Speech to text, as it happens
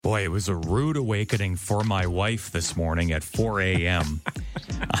Boy, it was a rude awakening for my wife this morning at 4 a.m.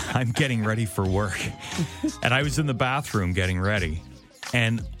 I'm getting ready for work. And I was in the bathroom getting ready.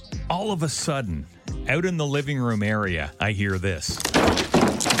 And all of a sudden, out in the living room area, I hear this.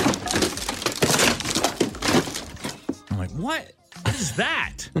 I'm like, what is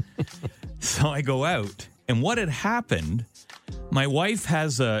that? So I go out. And what had happened, my wife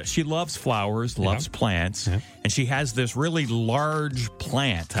she loves flowers, loves plants, and she has this really large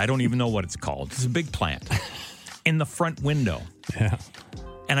plant. I don't even know what it's called. It's a big plant in the front window. Yeah.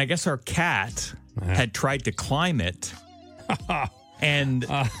 And I guess our cat had tried to climb it, and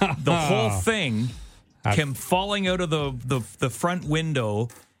the whole thing came falling out of the front window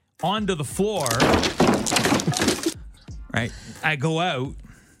onto the floor. Right? I go out.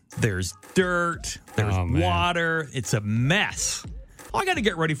 There's dirt. There's water. It's a mess. Oh, I got to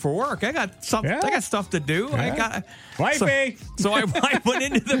get ready for work. I got stuff. I got stuff to do. Yeah. Wifey. So I went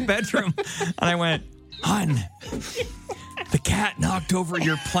into the bedroom and I went, "Hon, the cat knocked over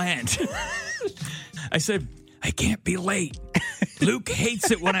your plant." I said, "I can't be late. Luke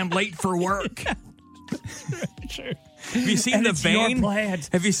hates it when I'm late for work." Sure. Have you seen the vein?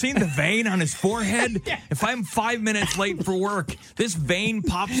 Have you seen the vein on his forehead? Yeah. If I'm 5 minutes late for work, this vein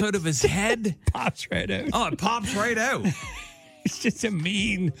pops out of his head. Pops right out. Oh, it pops right out. He's just a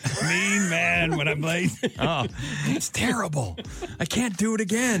mean man when I'm late. Oh, it's terrible. I can't do it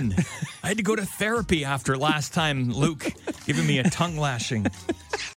again. I had to go to therapy after last time Luke giving me a tongue lashing.